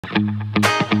This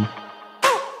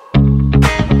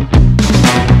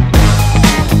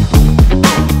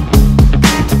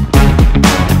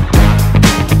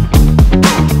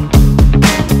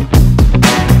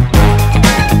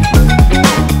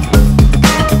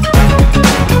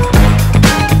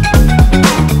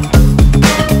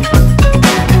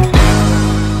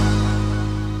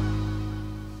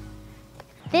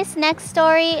next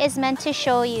story is meant to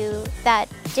show you that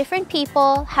different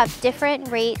people have different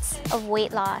rates of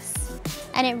weight loss,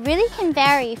 and it really can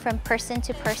vary from person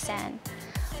to person.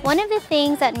 One of the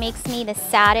things that makes me the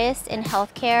saddest in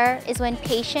healthcare is when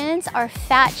patients are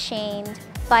fat shamed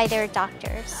by their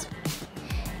doctors.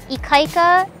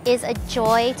 Ikaika is a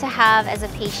joy to have as a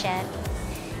patient.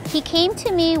 He came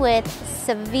to me with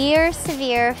severe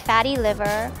fatty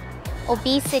liver,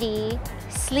 obesity,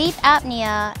 sleep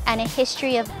apnea, and a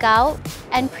history of gout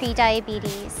and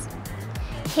prediabetes.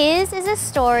 His is a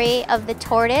story of the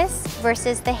tortoise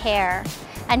versus the hare,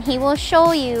 and he will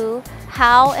show you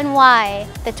how and why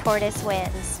the tortoise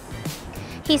wins.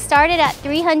 He started at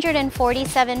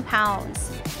 347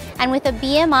 pounds and with a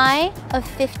BMI of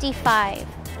 55.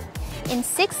 In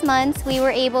 6 months, we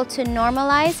were able to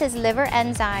normalize his liver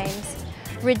enzymes,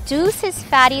 reduce his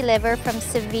fatty liver from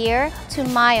severe to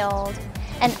mild,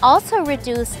 and also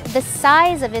reduce the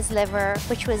size of his liver,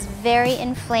 which was very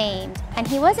inflamed, and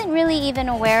he wasn't really even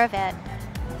aware of it.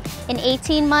 In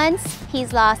 18 months,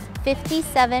 he's lost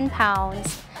 57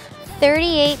 pounds,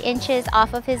 38 inches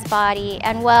off of his body,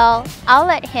 and well, I'll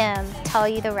let him tell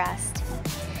you the rest.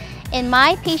 In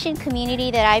my patient community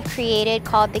that I've created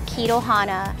called the Keto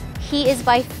Hana, he is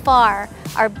by far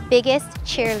our biggest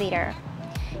cheerleader.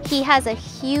 He has a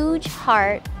huge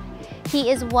heart. He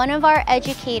is one of our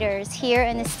educators here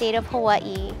in the state of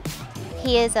Hawaii.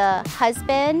 He is a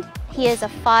husband, he is a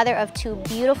father of 2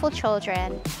 beautiful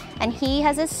children, and he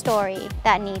has a story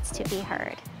that needs to be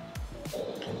heard.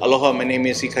 Aloha, my name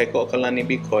is Ikaika Okalani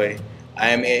Bikoi. I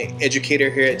am an educator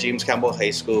here at James Campbell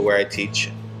High School where I teach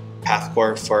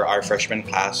PathCore for our freshman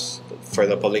class for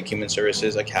the Public Human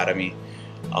Services Academy.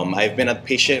 I've been a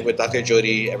patient with Dr.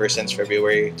 Jodi ever since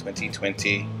February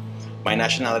 2020. My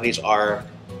nationalities are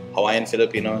Hawaiian,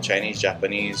 Filipino, Chinese,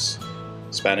 Japanese,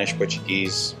 Spanish,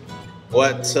 Portuguese.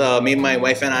 What made my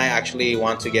wife and I actually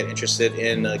want to get interested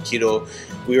in keto,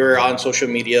 we were on social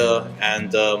media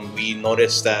and we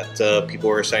noticed that people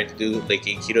were starting to do like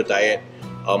a keto diet.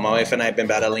 My wife and I have been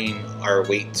battling our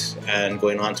weight and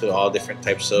going on to all different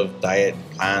types of diet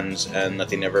plans, and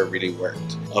nothing ever really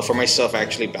worked. For myself, I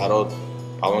actually battled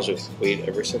problems with weight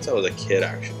ever since I was a kid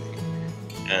actually.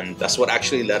 And that's what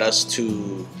actually led us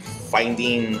to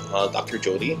finding Dr.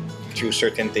 Jodi through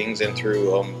certain things and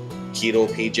through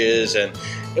keto pages, and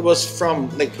it was from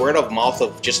like word of mouth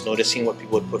of just noticing what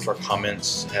people would put for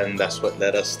comments, and that's what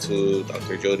led us to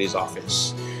Dr. Jodi's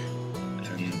office.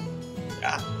 And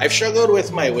yeah, I've struggled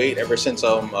with my weight ever since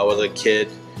I was a kid.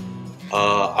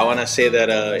 I want to say that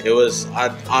it was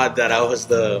odd that I was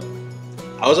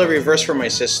a reverse from my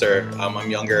sister.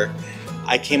 I'm younger.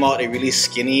 I came out a really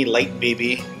skinny, light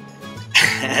baby.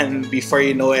 And before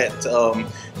you know it,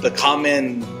 the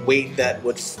common weight that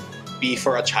would be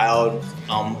for a child,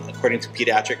 according to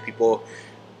pediatric people,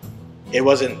 that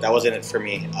wasn't it for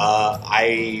me.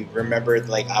 I remembered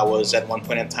like I was at one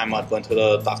point in time, I'd go into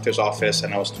the doctor's office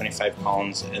and I was 25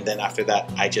 pounds. And then after that,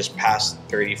 I just passed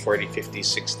 30, 40, 50,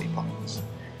 60 pounds.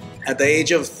 At the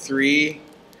age of 3,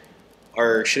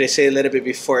 or should I say a little bit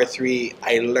before 3,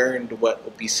 I learned what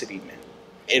obesity meant.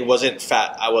 It wasn't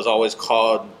fat. I was always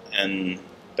called and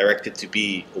directed to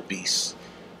be obese.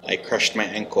 I crushed my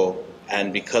ankle,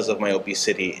 and because of my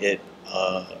obesity, it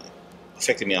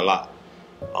affected me a lot.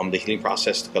 The healing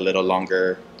process took a little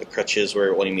longer. The crutches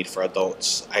were only made for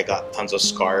adults. I got tons of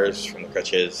scars from the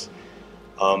crutches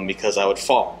because I would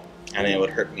fall and it would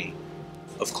hurt me.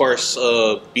 Of course,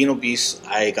 being obese,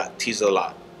 I got teased a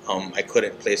lot. I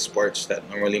couldn't play sports that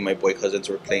normally my boy cousins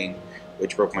were playing,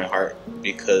 which broke my heart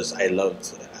because I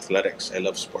loved athletics. I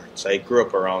loved sports. I grew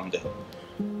up around it.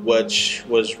 What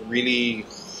was really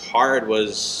hard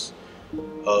was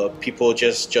people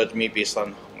just judged me based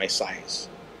on my size.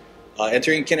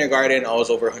 Entering kindergarten, I was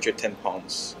over 110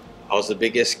 pounds. I was the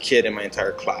biggest kid in my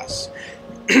entire class.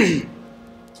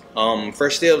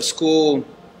 First day of school,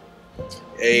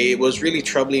 it was really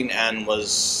troubling and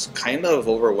was kind of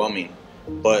overwhelming.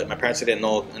 But my parents didn't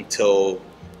know until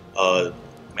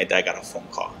my dad got a phone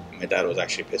call. My dad was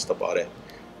actually pissed about it.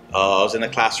 I was in the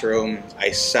classroom.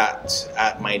 I sat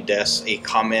at my desk, a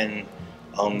common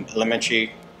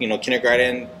elementary,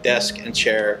 kindergarten desk and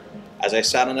chair. As I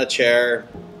sat on the chair,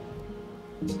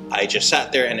 I just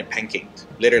sat there and it pancaked.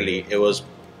 Literally, it was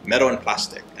metal and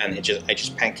plastic, and I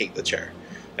just pancaked the chair.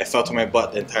 I fell to my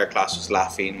butt. The entire class was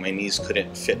laughing. My knees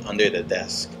couldn't fit under the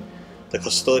desk. The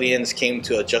custodians came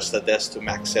to adjust the desk to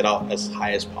max it out as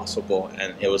high as possible,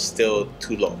 and it was still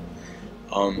too low.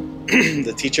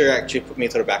 The teacher actually put me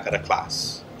to the back of the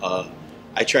class.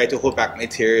 I tried to hold back my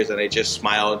tears, and I just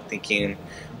smiled, thinking,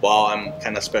 wow, I'm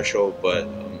kind of special, but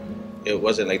it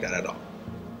wasn't like that at all.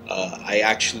 I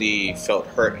actually felt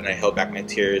hurt, and I held back my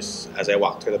tears. As I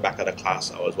walked to the back of the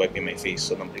class, I was wiping my face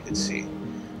so nobody could see.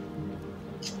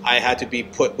 I had to be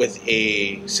put with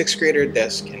a 6th grader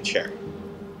desk and chair,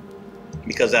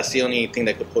 because that's the only thing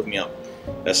that could hold me up.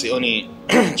 That's the only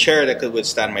chair that could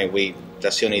withstand my weight.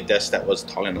 That's the only desk that was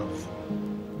tall enough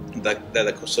that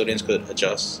the custodians could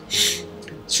adjust.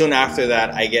 Soon after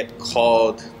that, I get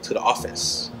called to the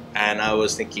office, and I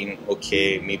was thinking,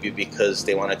 okay, maybe because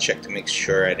they want to check to make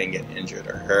sure I didn't get injured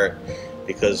or hurt,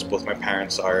 because both my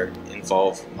parents are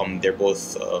involved. They're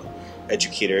both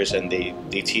educators, and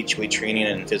they teach weight training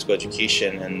and physical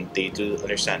education, and they do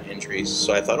understand injuries.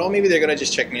 So I thought, oh, maybe they're gonna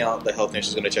just check me out. The health nurse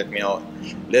is gonna check me out.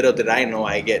 Little did I know,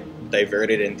 I get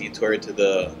diverted and detoured to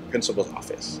the principal's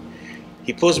office.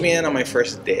 He pulls me in on my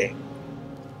first day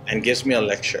and gives me a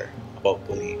lecture about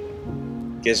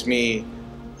bullying. Gives me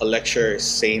a lecture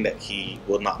saying that he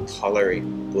will not tolerate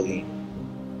bullying,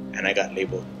 and I got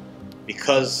labeled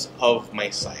because of my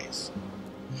size.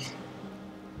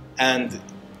 And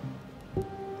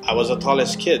I was the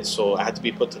tallest kid, so I had to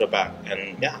be put to the back,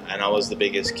 and I was the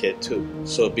biggest kid too.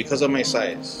 So because of my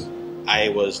size, I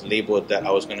was labeled that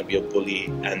I was going to be a bully,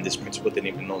 and this principal didn't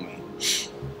even know me.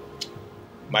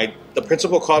 The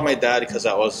principal called my dad because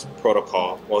that was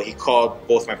protocol. Well, he called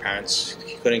both my parents.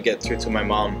 He couldn't get through to my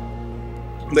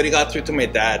mom, but he got through to my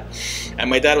dad, and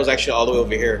my dad was actually all the way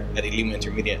over here at Elima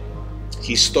Intermediate.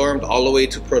 He stormed all the way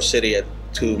to Pro City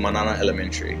to Manana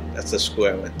Elementary. That's the school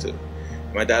I went to.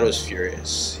 My dad was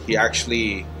furious. He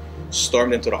actually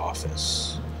stormed into the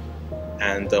office,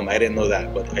 and I didn't know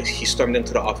that, but he stormed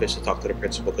into the office to talk to the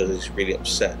principal because he's really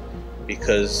upset,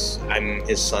 because I'm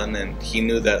his son, and he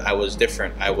knew that I was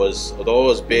different. Although I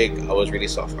was big, I was really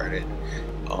soft-hearted.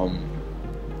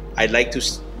 I'd like to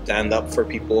stand up for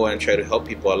people and try to help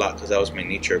people a lot because that was my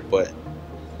nature, but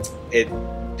it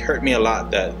hurt me a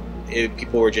lot that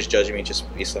people were just judging me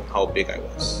just based on how big I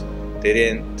was. They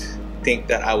didn't think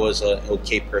that I was an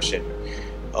okay person.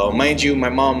 Mind you, my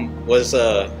mom was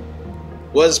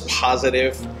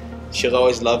positive. She was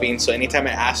always loving, so anytime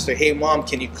I asked her, hey mom,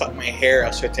 can you cut my hair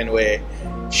a certain way,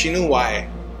 she knew why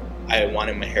I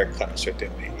wanted my hair cut a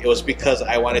certain way. It was because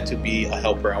I wanted to be a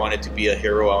helper, I wanted to be a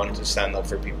hero, I wanted to stand up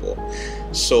for people.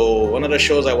 So one of the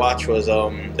shows I watched was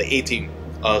the A-Team,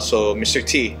 so Mr.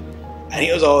 T, and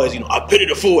he was always, I pity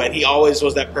the fool, and he always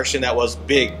was that person that was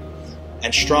big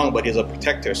and strong, but he's a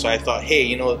protector. So I thought,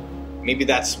 hey, maybe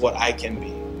that's what I can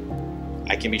be.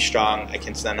 I can be strong, I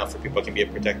can stand up for people, I can be a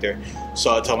protector.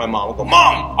 So I tell my mom, I go,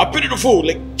 Mom, I pity the fool.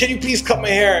 Like, can you please cut my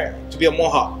hair to be a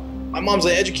mohawk? My mom's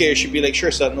an educator. She'd be like,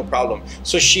 sure, son, no problem.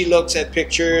 So she looks at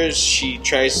pictures. She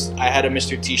tries. I had a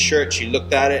Mr. T shirt. She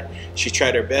looked at it. She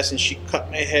tried her best, and she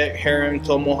cut my hair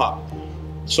into a mohawk.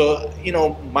 So,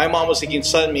 my mom was thinking,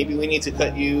 son, maybe we need to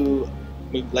cut you,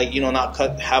 like, not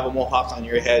have a mohawk on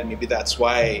your head. Maybe that's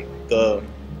why the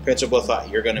principal thought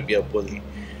you're going to be a bully.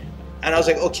 And I was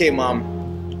like, okay,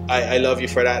 Mom, I love you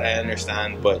for that. I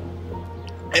understand. But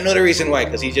I know the reason why,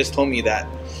 because he just told me that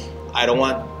I don't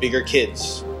want bigger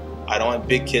kids. I don't want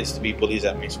big kids to be bullies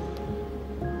at my school.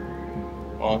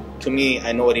 Well, to me,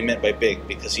 I know what he meant by big,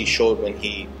 because he showed when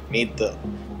he made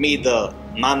the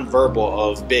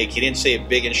non-verbal of big. He didn't say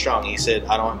big and strong. He said,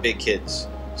 I don't want big kids.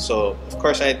 So, of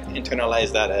course, I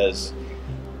internalized that as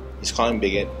he's calling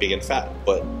big and fat.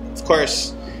 But, of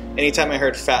course, anytime I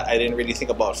heard fat, I didn't really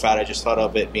think about fat. I just thought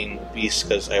of it being obese,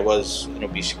 because I was an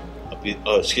obese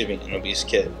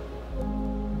kid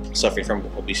suffering from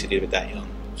obesity with that young.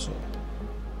 So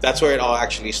that's where it all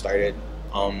actually started.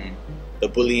 The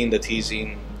bullying, the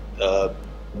teasing,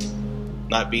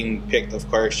 not being picked, of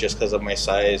course, just because of my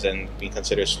size and being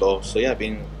considered slow. So yeah,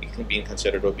 being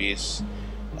considered obese.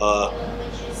 Would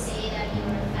you say that you were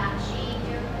fat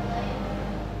shamed your whole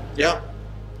life? Yeah,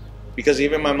 because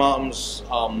even my mom's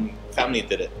family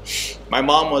did it. My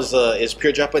mom is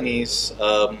pure Japanese.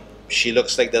 She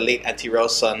looks like the late Auntie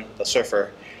Rel's son, the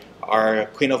surfer. Our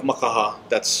Queen of Makaha,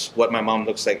 that's what my mom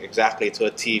looks like exactly to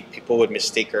a T. People would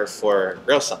mistake her for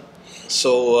Rel's son.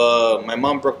 So my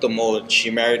mom broke the mold. She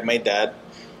married my dad.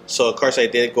 So of course I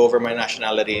did go over my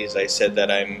nationalities. I said that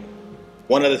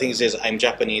one of the things is I'm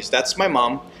Japanese. That's my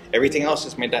mom. Everything else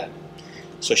is my dad.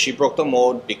 So she broke the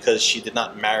mold because she did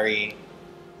not marry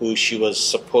who she was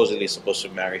supposedly supposed to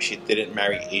marry. She didn't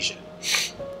marry Asian.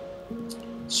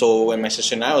 So when my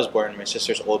sister and I was born, my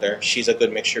sister's older. She's a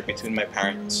good mixture between my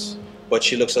parents, but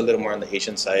she looks a little more on the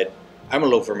Asian side. I'm a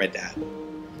little over my dad.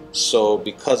 So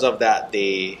because of that,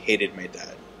 they hated my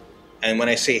dad. And when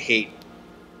I say hate,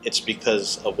 it's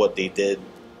because of what they did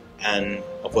and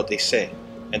of what they say.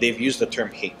 And they've used the term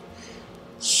hate.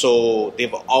 So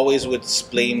they've always would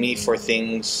blame me for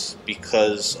things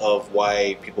because of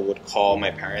why people would call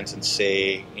my parents and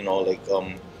say, you know, like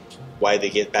why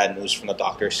they get bad news from the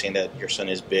doctor saying that your son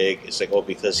is big. It's like, oh,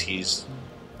 because he's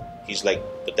like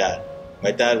the dad.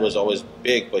 My dad was always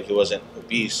big, but he wasn't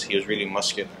obese. He was really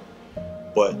muscular.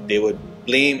 But they would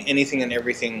blame anything and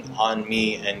everything on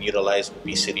me and utilize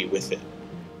obesity with it.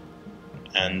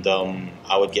 And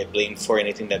I would get blamed for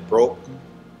anything that broke.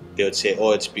 They would say,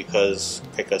 oh, it's because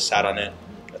Ikaika sat on it,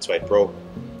 that's why it broke.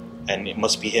 And it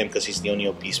must be him because he's the only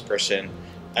obese person.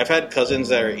 I've had cousins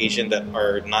that are Asian that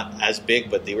are not as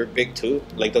big, but they were big too.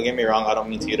 Like, don't get me wrong, I don't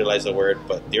mean to utilize the word,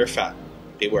 but they were fat.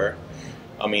 They were.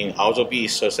 I mean, I was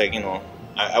obese, so it's like, you know,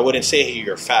 I wouldn't say, hey,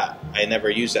 you're fat. I never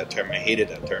used that term. I hated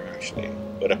that term, actually,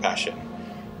 with a passion.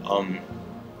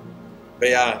 But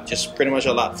yeah, just pretty much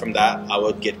a lot from that. I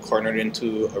would get cornered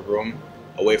into a room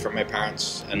away from my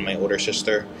parents and my older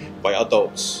sister by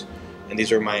adults. And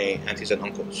these were my aunties and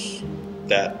uncles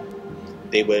that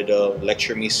they would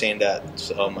lecture me saying that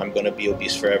I'm going to be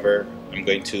obese forever. I'm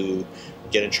going to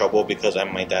get in trouble because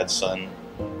I'm my dad's son.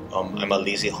 I'm a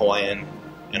lazy Hawaiian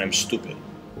and I'm stupid.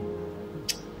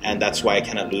 And that's why I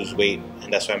cannot lose weight.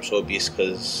 And that's why I'm so obese,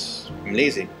 because I'm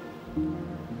lazy.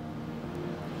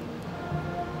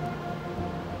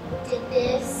 Did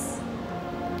this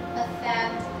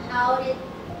affect, how did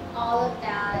all of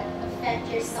that affect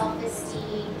your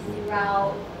self-esteem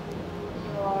throughout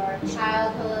your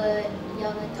childhood,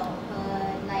 young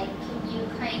adulthood? Like, can you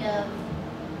kind of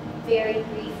very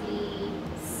briefly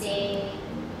say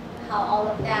how all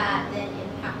of that then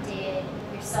impacted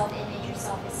your self-image, your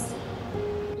self-esteem?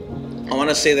 I want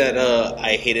to say that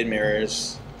I hated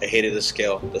mirrors. I hated the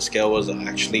scale. The scale was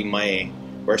actually my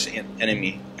worst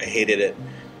enemy. I hated it.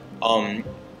 All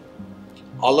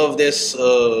of this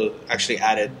actually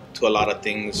added to a lot of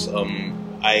things.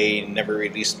 I never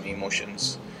released my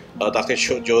emotions. Dr.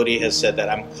 Jodi has said that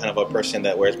I'm kind of a person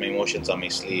that wears my emotions on my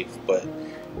sleeve, but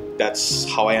that's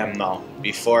how I am now.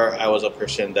 Before, I was a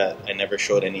person that I never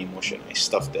showed any emotion. I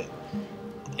stuffed it.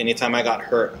 Anytime I got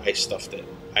hurt, I stuffed it.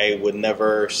 I would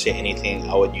never say anything.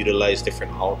 I would utilize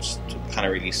different outs to kind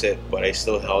of release it, but I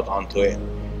still held on to it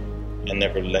and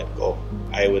never let go.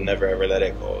 I would never ever let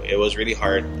it go. It was really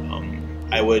hard.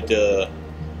 I want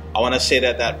to say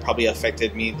that probably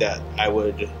affected me, that I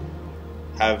would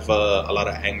have a lot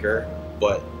of anger,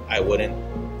 but I wouldn't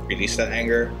release that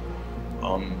anger.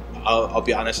 I'll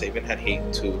be honest, I even had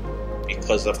hate too,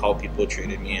 because of how people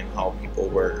treated me and how people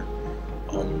were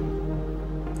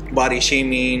body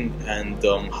shaming and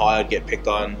how I'd get picked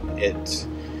on.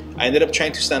 I ended up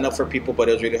trying to stand up for people, but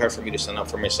it was really hard for me to stand up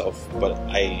for myself. But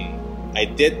I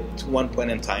did to one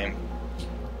point in time.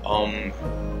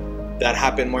 That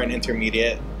happened more in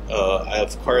intermediate.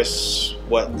 Of course,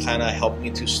 what kind of helped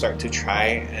me to start to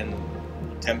try and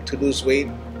attempt to lose weight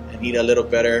and eat a little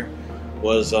better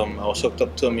was I was hooked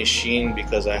up to a machine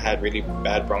because I had really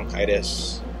bad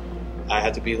bronchitis. I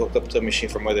had to be hooked up to a machine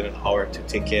for more than an hour to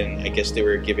take in. I guess they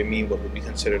were giving me what would be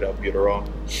considered albuterol.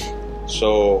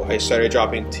 So I started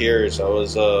dropping tears. I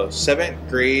was 7th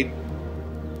grade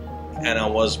and I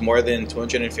was more than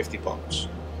 250 pounds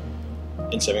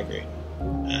in 7th grade.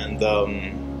 And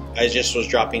I just was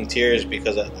dropping tears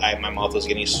because my mouth was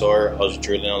getting sore. I was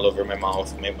drooling all over my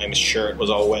mouth. My shirt was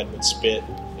all wet with spit.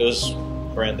 It was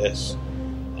horrendous.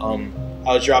 I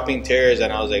was dropping tears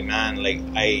and I was like, man, like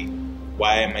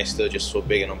why am I still just so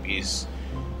big and obese?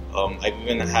 I've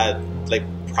even had, like,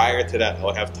 prior to that, I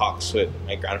would have talks with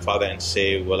my grandfather and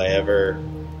say, will I ever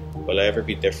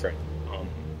be different?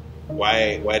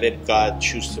 Why did God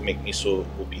choose to make me so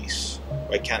obese?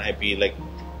 Why can't I be like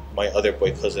my other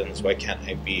boy cousins? Why can't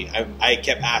I be? I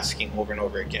kept asking over and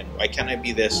over again, why can't I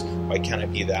be this? Why can't I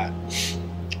be that?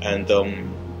 And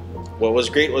what was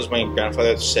great was my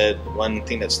grandfather said one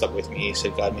thing that stuck with me. He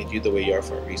said, God made you the way you are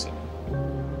for a reason.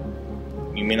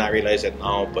 You may not realize it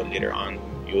now, but later on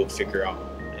you'll figure out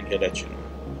and he'll let you know.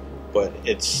 But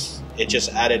it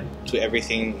just added to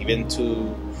everything, even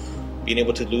to being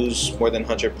able to lose more than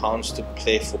 100 pounds to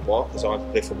play football, because I wanted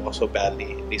to play football so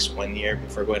badly, at least 1 year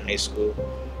before going to high school,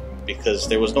 because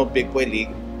there was no big boy league.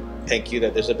 Thank you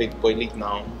that there's a big boy league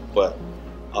now, but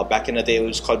back in the day it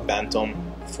was called Bantam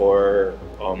for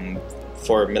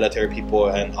military people,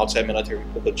 and outside military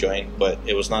people could join, but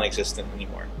it was non-existent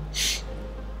anymore.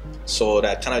 So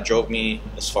that kind of drove me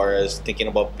as far as thinking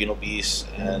about being obese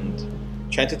and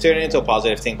trying to turn it into a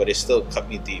positive thing, but it still cut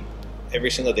me deep. Every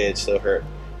single day it still hurt.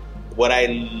 When I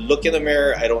look in the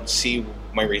mirror, I don't see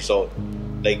my result.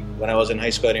 Like when I was in high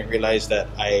school, I didn't realize that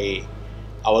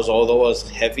although I was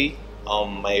heavy,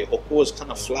 my opu was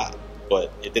kind of flat,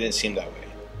 but it didn't seem that way.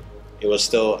 It was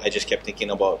still, I just kept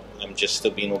thinking about, I'm just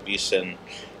still being obese and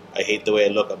I hate the way I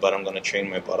look, but I'm gonna train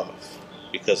my butt off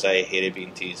because I hated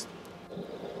being teased.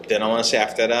 Then I want to say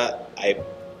after that,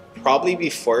 probably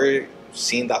before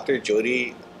seeing Dr.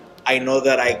 Jodi, I know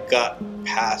that I got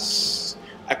past,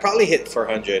 I probably hit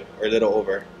 400 or a little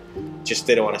over. Just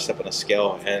didn't want to step on a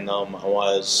scale, and I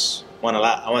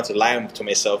wanted to lie to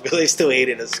myself because I still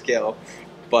hated the scale.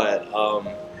 But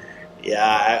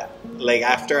yeah, like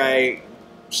after I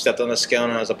stepped on the scale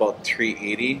and I was about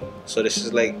 380. So this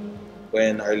is like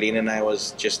when Arlene and I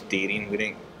was just dating. We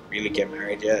didn't really get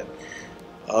married yet.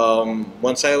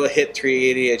 Once I hit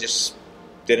 380, I just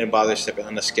didn't bother stepping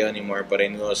on the scale anymore, but I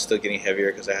knew I was still getting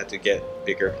heavier because I had to get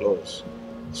bigger clothes.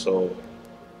 So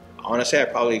I want to say I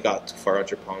probably got to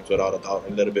 400 pounds without a doubt,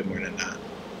 a little bit more than that.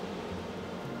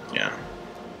 Yeah.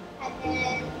 And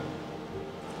then,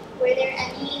 were there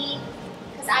any,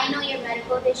 because I know your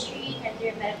medical history and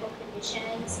your medical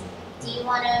conditions, do you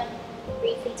want to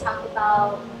briefly talk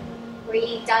about, were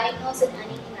you diagnosed with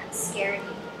anything that scared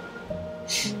you?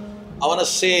 I want to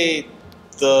say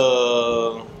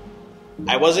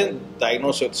I wasn't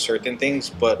diagnosed with certain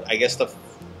things, but I guess the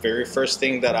very first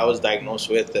thing that I was diagnosed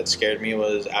with that scared me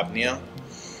was apnea,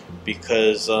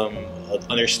 because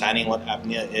understanding what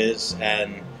apnea is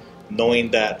and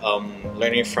knowing that,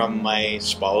 learning from my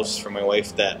spouse, from my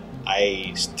wife, that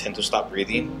I tend to stop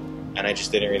breathing, and I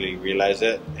just didn't really realize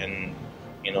it, and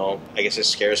you know, I guess it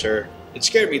scares her. It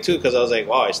scared me too because I was like,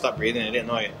 wow, I stopped breathing. I didn't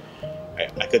know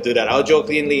I could do that. I'll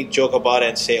jokingly joke about it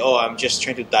and say, oh, I'm just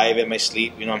trying to dive in my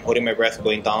sleep. You know, I'm holding my breath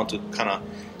going down to kind of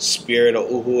spear the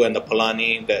uhu and the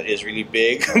palani that is really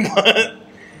big. But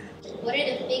what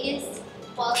are the biggest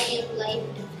quality of life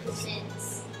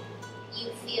improvements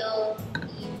you feel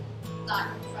you've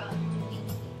gotten from doing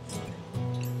keto?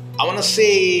 I want to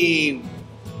say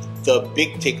the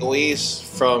big takeaways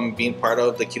from being part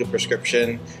of the keto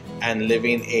prescription and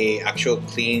living a actual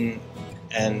clean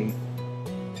and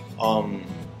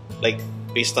like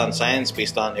based on science,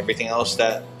 based on everything else,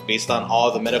 based on all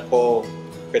the medical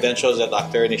credentials that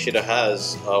Dr. Nishida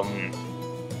has, I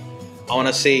want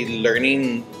to say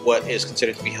learning what is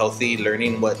considered to be healthy,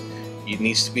 learning what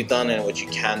needs to be done and what you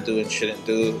can do and shouldn't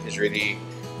do is really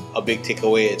a big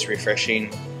takeaway. It's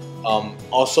refreshing.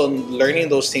 Also, learning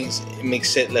those things, it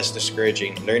makes it less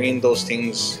discouraging. Learning those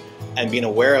things and being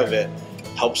aware of it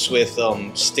helps with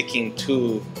sticking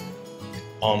to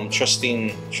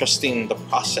trusting the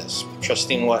process,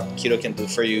 trusting what keto can do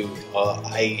for you.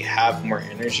 I have more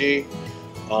energy.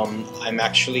 I'm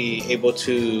actually able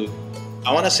to,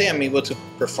 I want to say I'm able to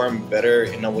perform better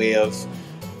in a way of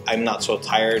I'm not so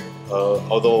tired.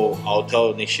 Although I'll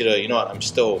tell Nishida, you know what, I'm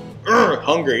still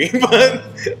hungry,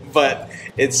 but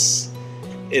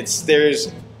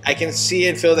I can see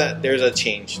and feel that there's a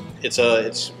change.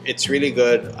 It's really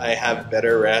good. I have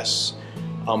better rest.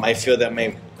 I feel that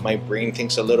my brain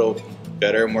thinks a little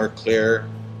better, more clear.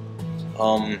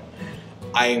 I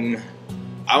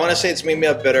want to say it's made me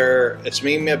a better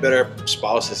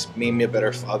spouse. It's made me a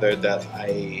better father. That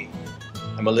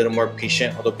I'm a little more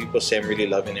patient. Although people say I'm really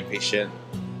loving and patient,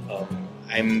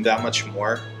 I'm that much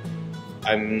more.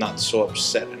 I'm not so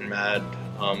upset and mad.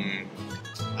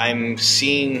 I'm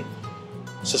seeing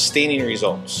sustaining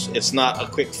results. It's not a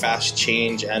quick, fast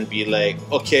change and be like,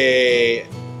 okay,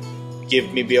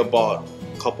 give me about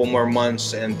a couple more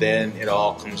months and then it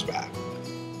all comes back.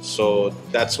 So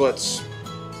that's the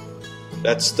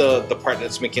part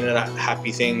that's making it a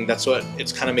happy thing. That's what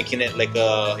it's kind of making it like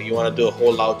you want to do a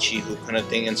whole Lao Chihu kind of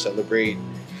thing and celebrate.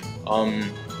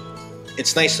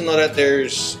 It's nice to know that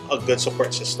there's a good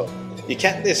support system. You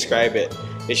can't describe it.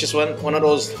 It's just one of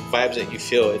those vibes that you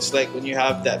feel. It's like when you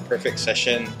have that perfect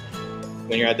session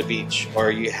when you're at the beach, or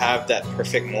you have that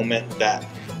perfect moment that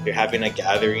you're having a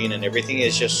gathering and everything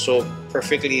is just so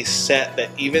perfectly set that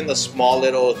even the small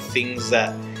little things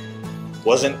that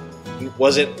wasn't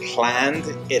planned,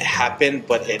 it happened,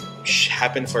 but it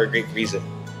happened for a great reason.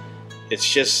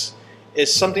 It's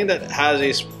something that has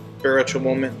a spiritual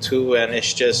moment too, and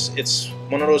it's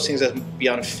one of those things that's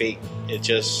beyond fate. It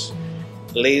just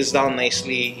lays down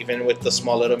nicely, even with the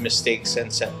small little mistakes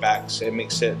and setbacks. It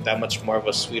makes it that much more of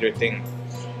a sweeter thing.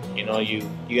 You know, you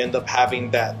end up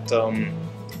having that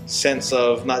sense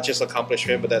of not just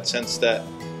accomplishment, but that sense that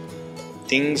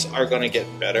things are gonna get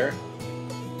better,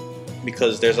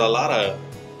 because there's a lot of,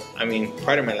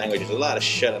 pardon my language, there's a lot of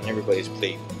shit on everybody's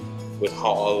plate with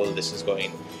how all of this is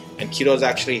going. and keto has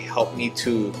actually helped me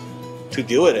to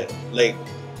deal with it. Like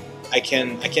I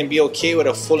can be okay with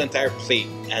a full entire plate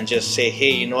and just say,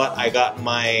 hey, you know what? I got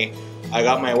my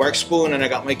work spoon and I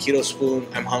got my keto spoon.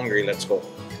 I'm hungry. Let's go.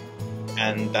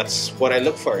 And that's what I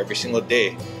look for every single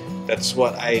day. That's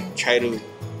what I try to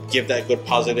give, that good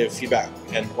positive feedback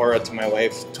and aura to my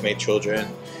wife, to my children,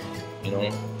 you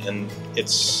know. And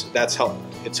that's helped.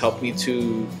 It's helped me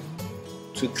to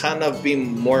kind of be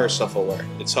more self-aware.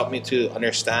 It's helped me to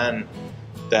understand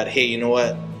that, hey, you know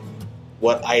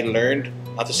what I learned,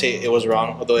 not to say it was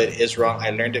wrong, although it is wrong, I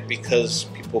learned it because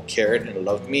people cared and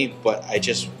loved me, but I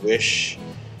just wish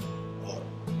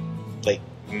like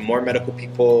more medical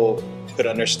people could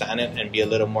understand it and be a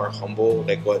little more humble,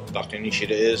 like what Dr.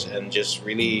 Nishida is, and just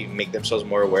really make themselves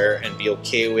more aware and be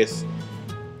okay with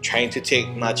trying to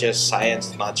take not just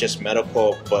science, not just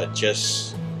medical, but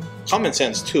just common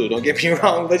sense too, don't get me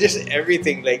wrong, but just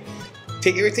everything, like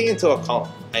take everything into account.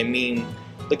 I mean,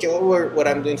 look at what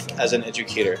I'm doing as an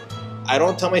educator. I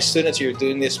don't tell my students you're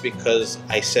doing this because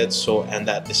I said so and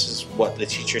that this is what the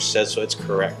teacher said so it's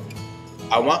correct.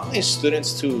 I want my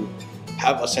students to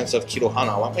have a sense of keto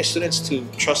hana. I want my students to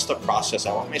trust the process.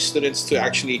 I want my students to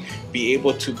actually be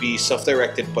able to be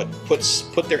self-directed but put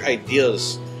their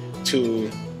ideas to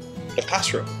the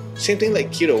classroom. Same thing like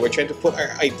keto. We're trying to put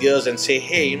our ideas and say,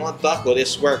 hey, you know what, doc, will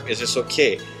this work? Is this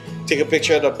okay? Take a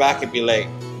picture of the back and be like,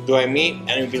 do I meet?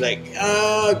 And it'd be like,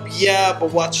 yeah,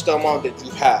 but watch the amount that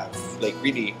you have. Like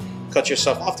really cut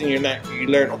yourself off, then you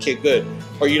learn, okay, good.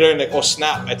 Or you learn like, oh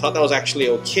snap, I thought that was actually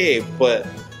okay, but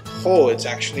oh, it's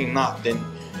actually not. Then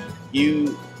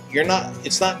you're not,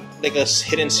 it's not like a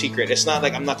hidden secret. It's not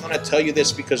like, I'm not gonna tell you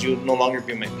this because you'll no longer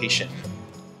be my patient.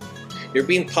 You're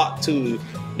being taught to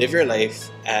live your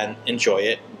life and enjoy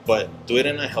it, but do it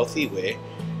in a healthy way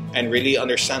and really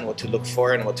understand what to look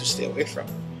for and what to stay away from.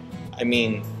 I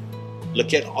mean,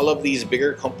 look at all of these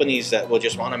bigger companies that will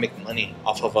just want to make money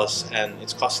off of us, and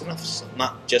it's costing us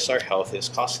not just our health, it's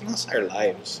costing us our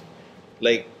lives.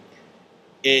 Like,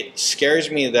 it scares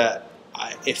me that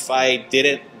if I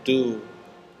didn't do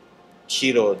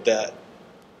keto, that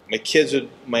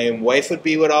my wife would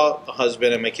be without a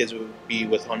husband and my kids would be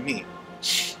without me.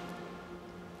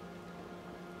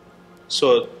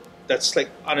 So that's like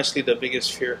honestly the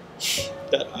biggest fear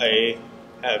that I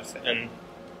have. And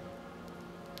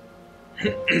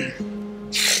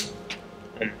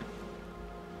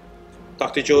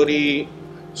Dr. Jodi,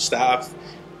 staff,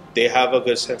 they have a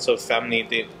good sense of family.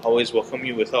 They always welcome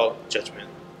you without judgment,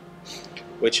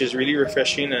 which is really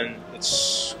refreshing, and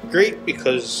it's great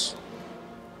because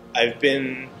I've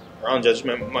been around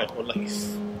judgment my whole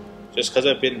life. Just because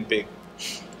I've been big,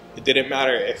 it didn't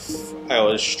matter if I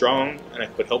was strong and I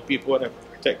could help people and I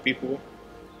could protect people.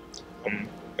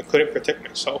 I couldn't protect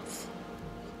myself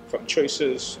from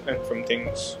choices and from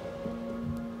things.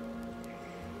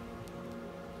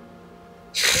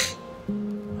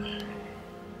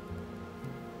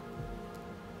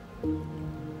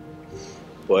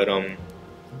 But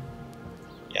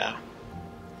yeah,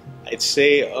 I'd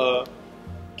say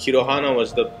Keto Hana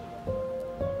was the,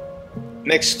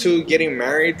 next to getting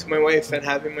married to my wife and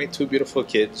having my 2 beautiful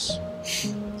kids,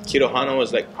 Keto Hana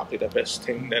was like probably the best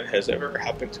thing that has ever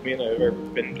happened to me and I've ever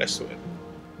been blessed with.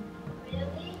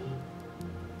 Really?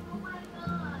 Oh my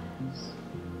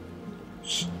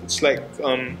gosh. It's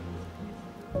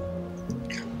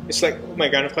like what my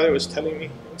grandfather was telling me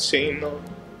and saying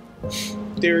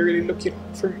they were really looking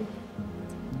out for me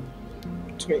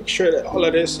to make sure that all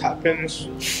of this happens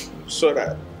so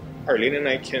that Arlene and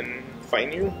I can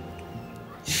find you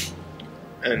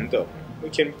and we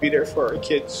can be there for our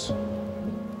kids.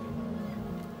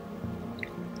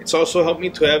 It's also helped me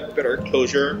to have better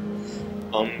closure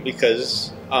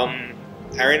because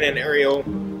Aaron and Ariel,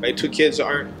 my 2 kids,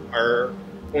 aren't our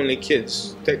only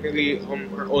kids. Technically,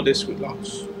 our oldest we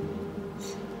lost.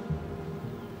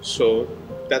 So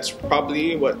that's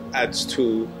probably what adds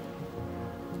to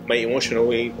my emotional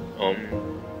weight.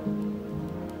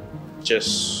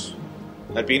 Just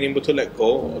not being able to let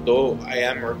go, although I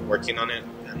am working on it,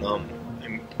 and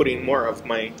I'm putting more of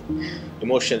my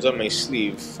emotions on my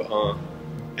sleeve.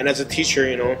 And as a teacher,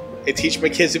 you know, I teach my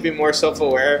kids to be more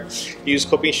self-aware, use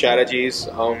coping strategies.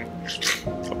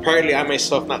 Apparently, I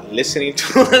myself not listening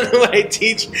to what I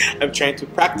teach. I'm trying to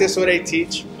practice what I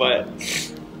teach, but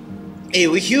hey,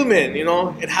 we're human, you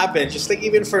know, it happens. Just like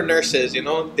even for nurses, you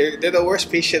know, they're the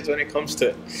worst patients when it comes to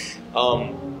it.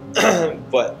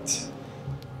 But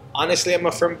honestly, I'm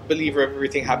a firm believer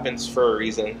everything happens for a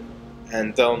reason.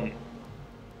 And I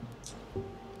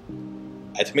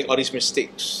had to make all these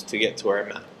mistakes to get to where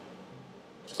I'm at.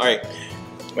 Alright,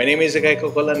 my name is Ikaika.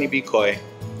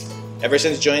 Ever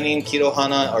since joining Keto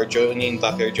Hana or joining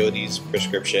Dr. Jodi's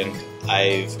prescription,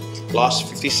 I've lost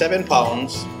 57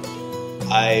 pounds,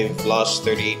 I've lost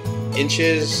 38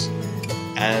 inches,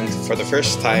 and for the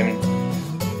first time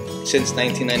since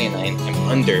 1999, I'm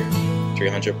under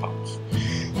 300 pounds.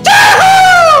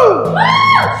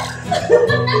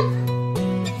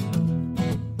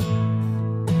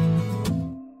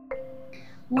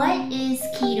 What is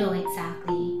keto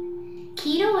exactly?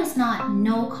 Keto is not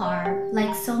no carb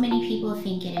like so many people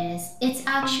think it is. It's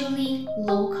actually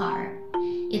low carb.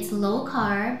 It's low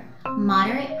carb,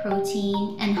 moderate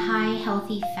protein, and high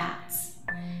healthy fats.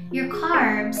 Your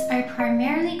carbs are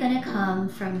primarily going to come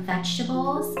from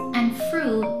vegetables and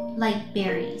fruit like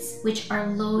berries, which are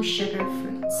low sugar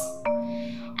fruits.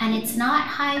 And it's not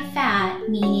high fat,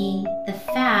 meaning the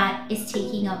fat is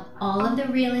taking up all of the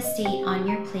real estate on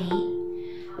your plate.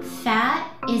 Fat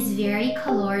is very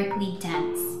calorically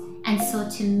dense, and so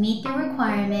to meet the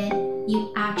requirement,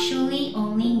 you actually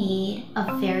only need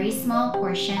a very small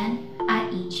portion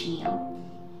at each meal.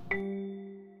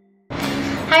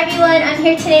 Hi everyone, I'm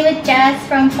here today with Jess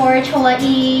from Forage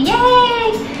Hawaii.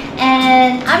 Yay!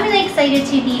 And I'm really excited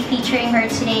to be featuring her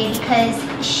today because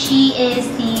she is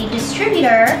the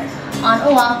distributor on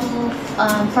Oahu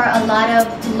for a lot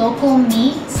of local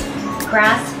meats,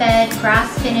 grass-fed,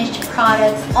 grass-finished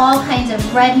products, all kinds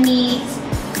of red meats,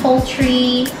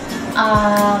 poultry,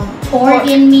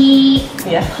 organ meat,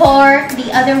 pork,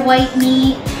 the other white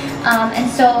meat.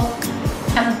 And so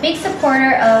I'm a big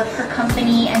supporter of her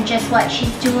company and just what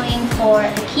she's doing for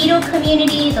the keto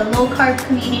community, the low-carb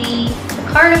community, the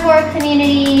carnivore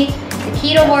community, the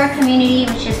ketovore community,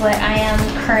 which is what I am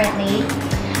currently.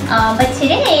 But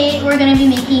today we're going to be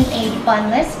making a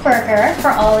bunless burger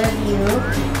for all of you,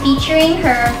 featuring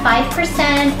her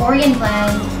 5% organ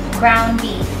blend ground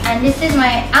beef. And this is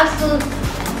my absolute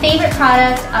favorite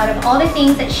product out of all the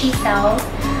things that she sells.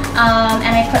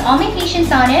 And I put all my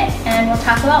patients on it, and we'll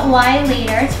talk about why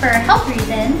later. It's for health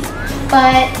reasons.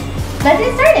 But let's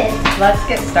get started. Let's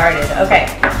get started. Okay.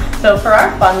 So for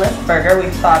our bunless burger,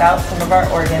 we've thought out some of our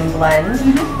organ blends.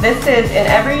 This is, in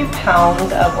every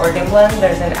pound of organ blend,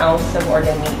 there's an ounce of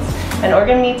organ meats. And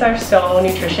organ meats are so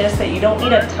nutritious that you don't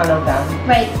need a ton of them.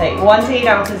 Right. Like 1 to 8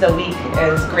 ounces a week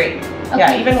is great. Okay.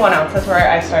 Yeah, even 1 ounce, that's where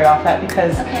I start off at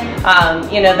because,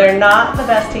 you know, they're not the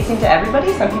best tasting to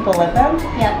everybody. Some people love them,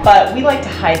 but we like to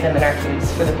hide them in our foods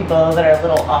for the people that are a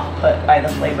little off-put by the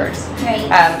flavors.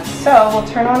 Right. So we'll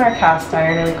turn on our cast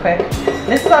iron really quick.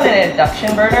 This is on an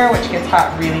induction burner, which gets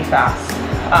hot really fast.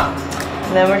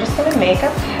 And then we're just gonna make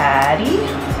a patty.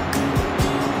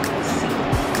 Let's see.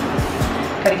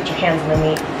 Gotta get your hands in the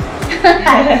meat.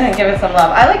 Give it some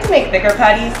love. I like to make thicker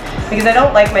patties because I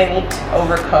don't like my meat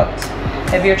overcooked.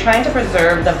 If you're trying to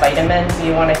preserve the vitamins,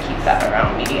 you want to keep that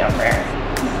around medium rare.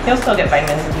 You'll still get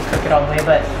vitamins if you cook it all the way,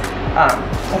 but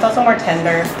it's also more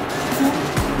tender.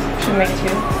 Should we make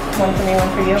two? One for me, one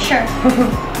for you? Sure.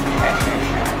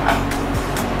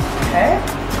 Okay.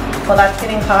 Well, that's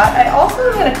getting hot. I also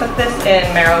am going to cook this in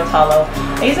marrow tallow.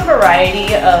 I use a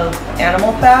variety of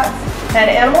animal fats,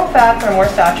 and animal fats are more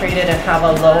saturated and have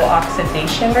a low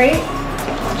oxidation rate.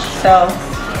 So,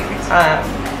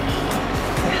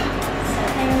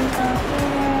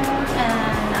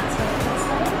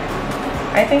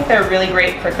 I think they're really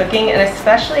great for cooking, and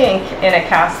especially in a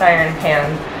cast iron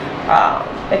pan.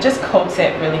 It just coats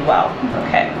it really well.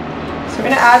 Okay, so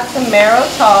we're gonna add some marrow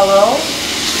tallow.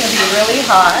 It's gonna be really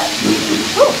hot.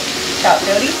 Ooh, out,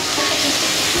 Jodi.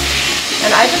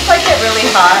 And I just like it really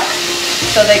hot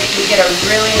so that we get a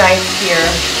really nice sear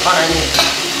on our meat.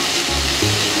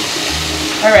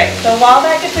 All right, so while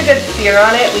that gets a good sear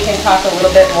on it, we can talk a little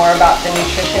bit more about the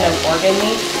nutrition of organ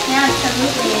meat. Yeah,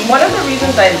 absolutely. One of the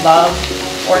reasons I love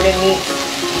organ meat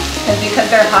is because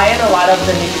they're high in a lot of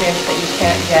the nutrients that you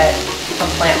can't get from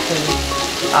plant foods,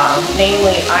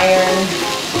 namely iron,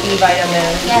 B vitamin,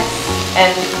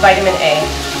 and vitamin A.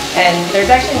 And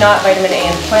there's actually not vitamin A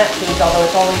in plant foods, although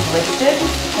it's always listed.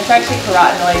 It's actually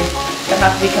carotenoids that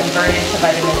have to be converted to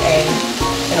vitamin A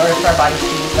in order for our bodies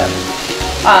to use them.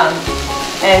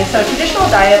 And so traditional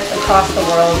diets across the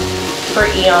world for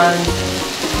eons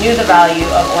knew the value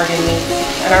of organ meat,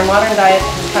 and our modern diet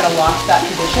has kind of lost that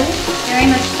tradition. Very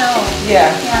much so.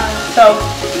 Yeah. So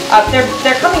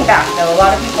they're coming back though. A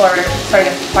lot of people are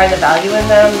starting to find the value in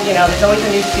them. You know, there's always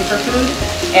a new superfood,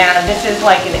 and this is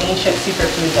like an ancient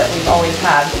superfood that we've always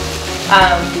had.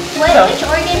 Which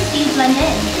organs do you blend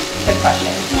in? Good question.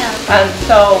 Yeah.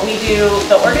 So we do,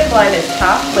 the organ blend is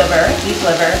half liver, beef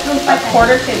liver, a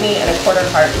quarter kidney, and a quarter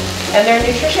heart. And their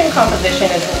nutrition composition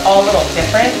is all a little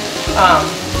different.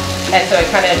 And so it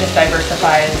kind of just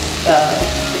diversifies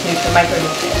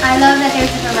micronutrients. I love that there's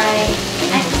a variety.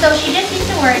 And so she just used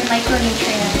the word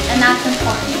micronutrients, and that's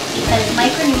important because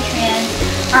micronutrients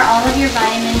are all of your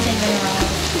vitamins and minerals.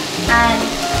 And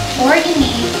organ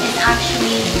meat is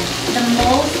actually the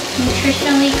most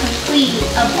nutritionally complete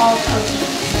of all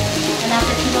proteins. And that's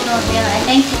what people don't realize.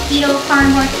 Thanks to keto,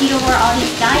 carnivore, all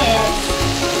these diets,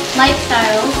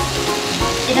 lifestyles,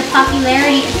 the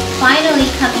popularity is finally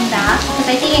coming back because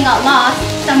I think it got lost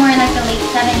somewhere in like the late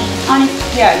 70s. Honestly.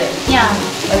 Yeah, it is. Yeah.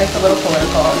 And it's a little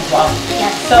political as well.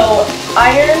 Yes. So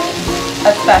iron,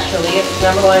 especially, it's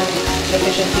the #1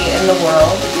 deficiency in the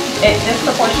world. It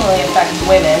disproportionately affects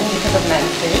women because of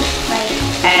menses. Right.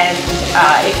 And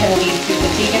it can lead to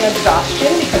fatigue and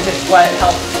exhaustion because it's what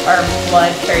helps our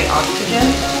blood carry oxygen.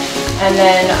 And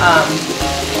then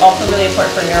also really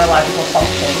important for neurological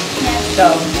function. Yes.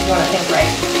 So you want to think right.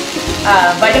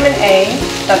 Vitamin A,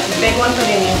 that's a big one for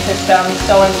the immune system,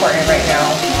 so important right now.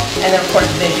 And then of course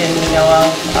vision, we know of.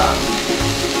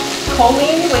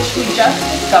 Choline, which we just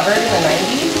discovered in the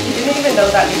 90s. We didn't even know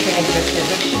that nutrient existed,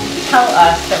 which should tell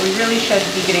us that we really should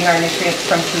be getting our nutrients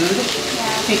from food. Yeah.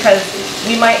 Because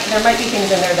there might be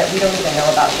things in there that we don't even know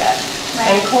about yet.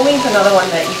 Right. And choline's another one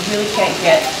that you really can't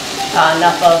get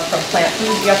enough of from plant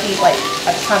foods. You have to eat like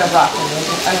a ton of broccoli,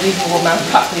 an unreasonable amount of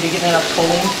broccoli to get enough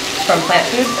choline from plant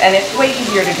foods, and it's way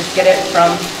easier to just get it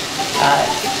from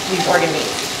these organ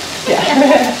meats. Yeah.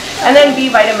 And then B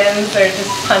vitamins, there's just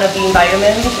a ton of B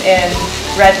vitamins in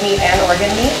red meat and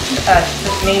organ meat,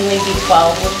 mainly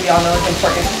B12, which we all know is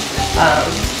important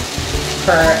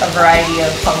for a variety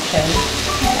of functions.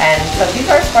 And so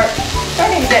these are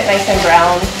starting to get nice and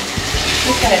brown.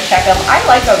 Just gonna check them. I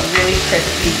like a really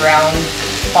crispy brown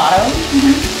bottom.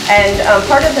 And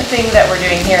part of the thing that we're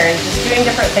doing here is just doing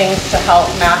different things to help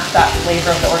mask that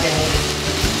flavor of the organ meat.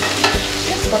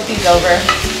 Just flip these over.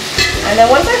 And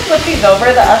then once I flip these over,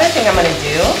 the other thing I'm gonna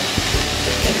do,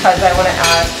 because I wanna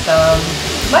add some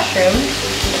mushrooms,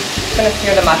 I'm gonna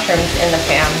sear the mushrooms in the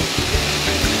pan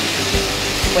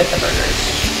with the burgers.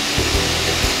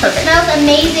 Perfect. It smells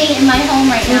amazing in my home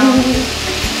right now.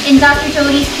 In Dr.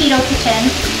 Jodi's keto kitchen.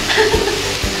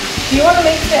 Do you want to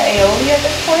make the aioli at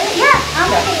this point? Yeah, I'll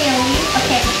make the aioli.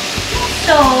 Okay.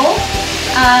 So,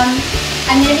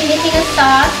 I'm going to be making a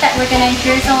sauce that we're going to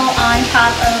drizzle on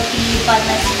top of the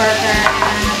bunless burger.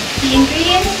 And the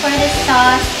ingredients for this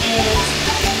sauce is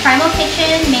Primal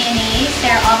Kitchen mayonnaise,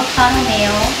 their avocado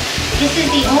mayo. This is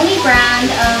the only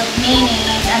brand of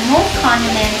mayonnaise and most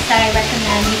condiments that I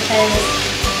recommend because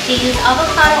they use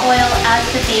avocado oil as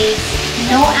the base,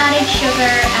 no added sugar,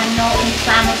 and no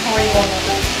inflammatory oil.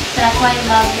 So that's why I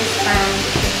love this brand.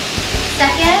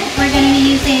 Second, we're going to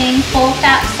be using full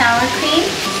fat sour cream.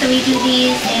 So we do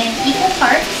these in equal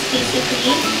parts,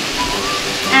 basically.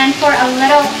 And for a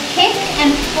little kick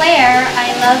and flair,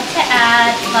 I love to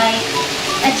add like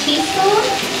a teaspoon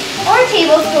or a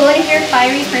tablespoon if you're a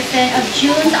fiery person of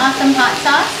June's Awesome Hot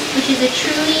Sauce, which is a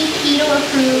truly keto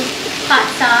approved hot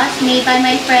sauce made by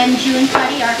my friend June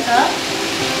Padiarca.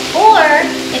 Or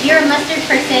if you're a mustard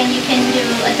person, you can do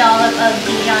a dollop of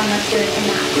Dijon mustard in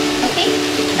that. Okay,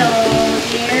 so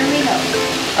here we go.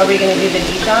 Are we going to do the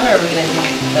Dijon or are we going to do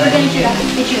the We're going to do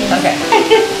the June. Okay.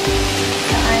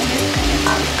 So I'm just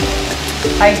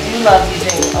I do love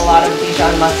using a lot of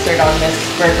Dijon mustard on this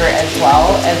burger as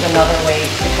well as another way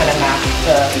to kind of mask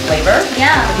the flavor.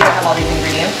 Yeah. If you don't have all these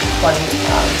ingredients, one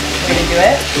way to do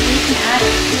it. You can add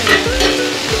it too.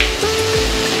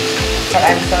 But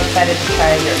I'm so excited to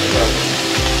try your aioli.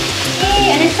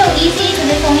 Yay, and it's so easy because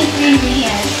there's only 3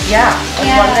 ingredients. Yeah, I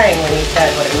was wondering when you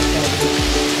said what it was going to be.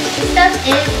 This stuff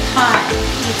is hot,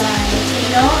 you guys. So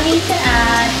you don't need to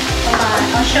add a lot.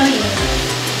 I'll show you.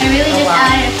 I really just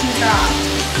added a few drops.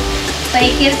 But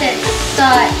it gives it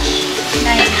such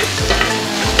nice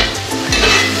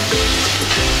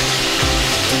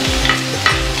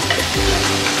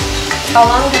How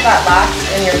long does that last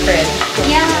in your fridge?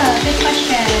 Yeah, good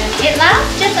question. It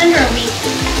lasts just under a week.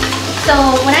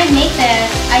 So when I make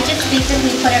this, I just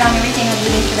basically put it on everything and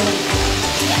leave it for the week.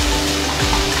 Yeah.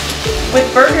 With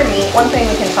burger meat, one thing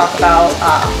we can talk about,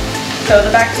 so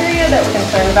the bacteria that we're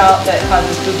concerned about that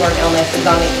causes foodborne illness is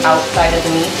on the outside of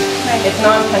the meat. Right. It's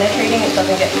non-penetrating, it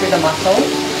doesn't get through the muscle,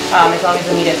 as long as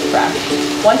the meat is fresh.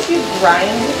 Once you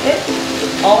grind it,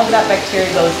 all of that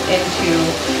bacteria goes into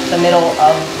the middle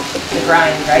of the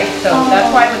grind, right? So that's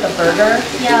why with a burger,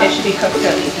 it should be cooked to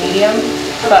at least medium,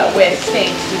 but with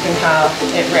steaks, you can have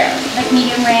it rare. Like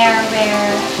medium rare,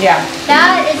 rare. Yeah.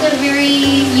 That is a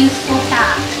very useful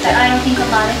fact that I don't think a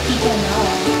lot of people know.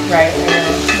 Right.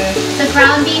 So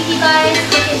ground beef, you guys,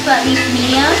 cook it to at least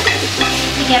medium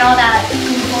to get all that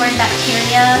foodborne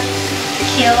bacteria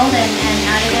killed and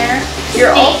out of there.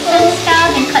 You're Steaks also- and stuff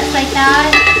and cuts like that,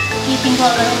 you can go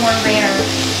a little more rare.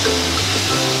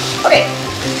 Okay,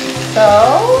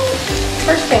 so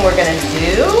first thing we're gonna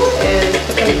do is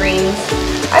put some greens.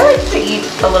 I like to eat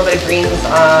a little bit of greens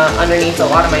underneath a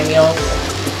lot of my meals.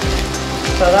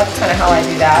 So that's kind of how I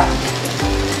do that.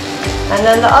 And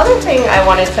then the other thing I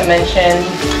wanted to mention,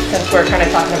 since we're kind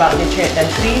of talking about nutrient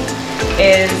density,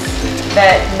 is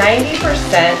that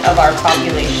 90% of our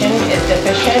population is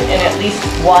deficient in at least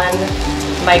one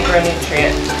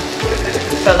micronutrient.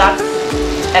 So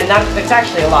it's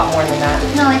actually a lot more than that.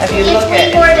 No, it's If you way look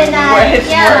at more than that. where it's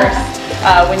Yeah.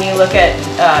 worse when you look at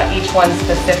each one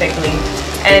specifically.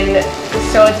 And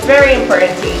so it's very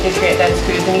important to eat nutrient-dense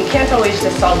foods, and you can't always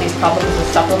just solve these problems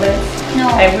with supplements. No.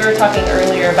 And we were talking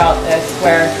earlier about this,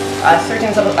 where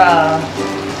certain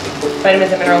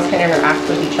vitamins and minerals can interact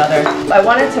with each other. I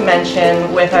wanted to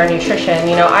mention with our nutrition,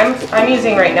 you know, I'm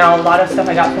using right now a lot of stuff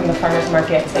I got from the farmer's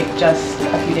markets like just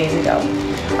a few days ago.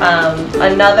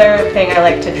 Another thing I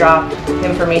like to drop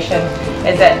information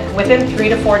is that within 3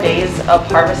 to 4 days of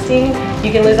harvesting,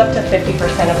 you can lose up to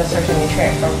 50% of a certain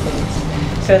nutrient from foods.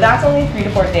 So that's only 3 to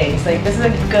 4 days. Like, this is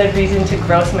a good reason to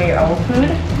grow some of your own food.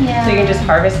 Yeah. So you can just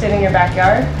harvest it in your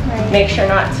backyard. Right. Make sure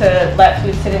not to let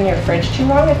food sit in your fridge too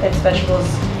long if it's vegetables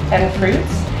and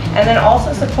fruits. And then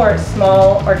also support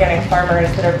small organic farmers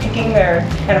that are picking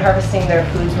and harvesting their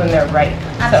foods when they're ripe.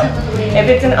 Absolutely. So if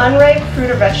it's an unripe fruit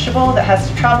or vegetable that has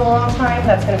to travel a long time,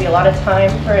 that's going to be a lot of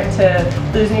time for it to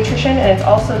lose nutrition, and it's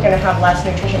also going to have less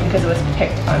nutrition because it was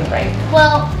picked unripe.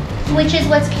 Well, which is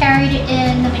what's carried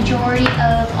in the majority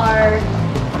of our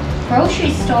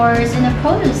grocery stores in the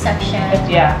produce section.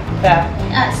 Yeah.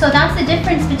 So that's the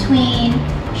difference between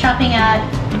shopping at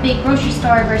a big grocery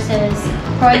store versus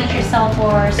growing it yourself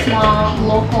or small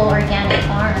local organic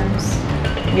farms.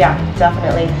 Yeah,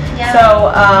 definitely. Yeah.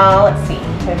 So let's see.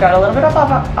 We've got a little bit of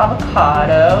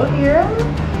avocado here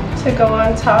to go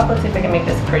on top. Let's see if I can make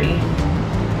this pretty.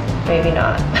 Maybe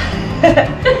not.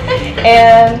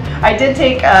 And I did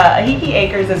take Ikaika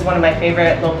Acres is one of my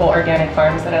favorite local organic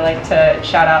farms that I like to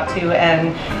shout out to,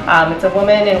 and it's a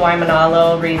woman in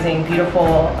Waimanalo raising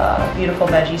beautiful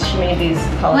veggies. She made these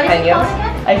What is it jalapenos. called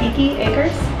again? Ikaika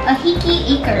Acres. Ikaika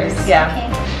Acres. Yeah. Okay.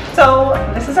 So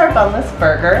this is our bunless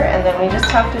burger, and then we just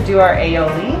have to do our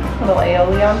aioli, a little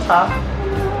aioli on top.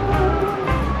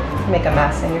 Make a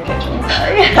mess in your kitchen,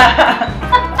 sorry.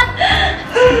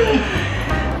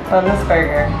 Bunless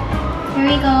burger. Here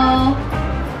we go.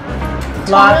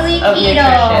 Lots Totally of keto.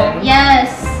 nutrition.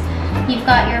 Yes. You've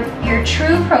got your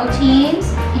true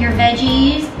proteins, your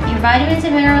veggies, your vitamins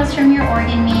and minerals from your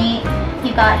organ meat.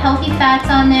 You've got healthy fats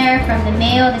on there from the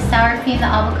mayo, the sour cream, the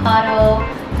avocado.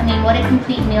 I mean, what a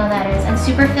complete meal that is, and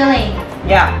super filling.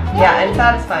 Yeah, and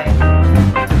satisfying.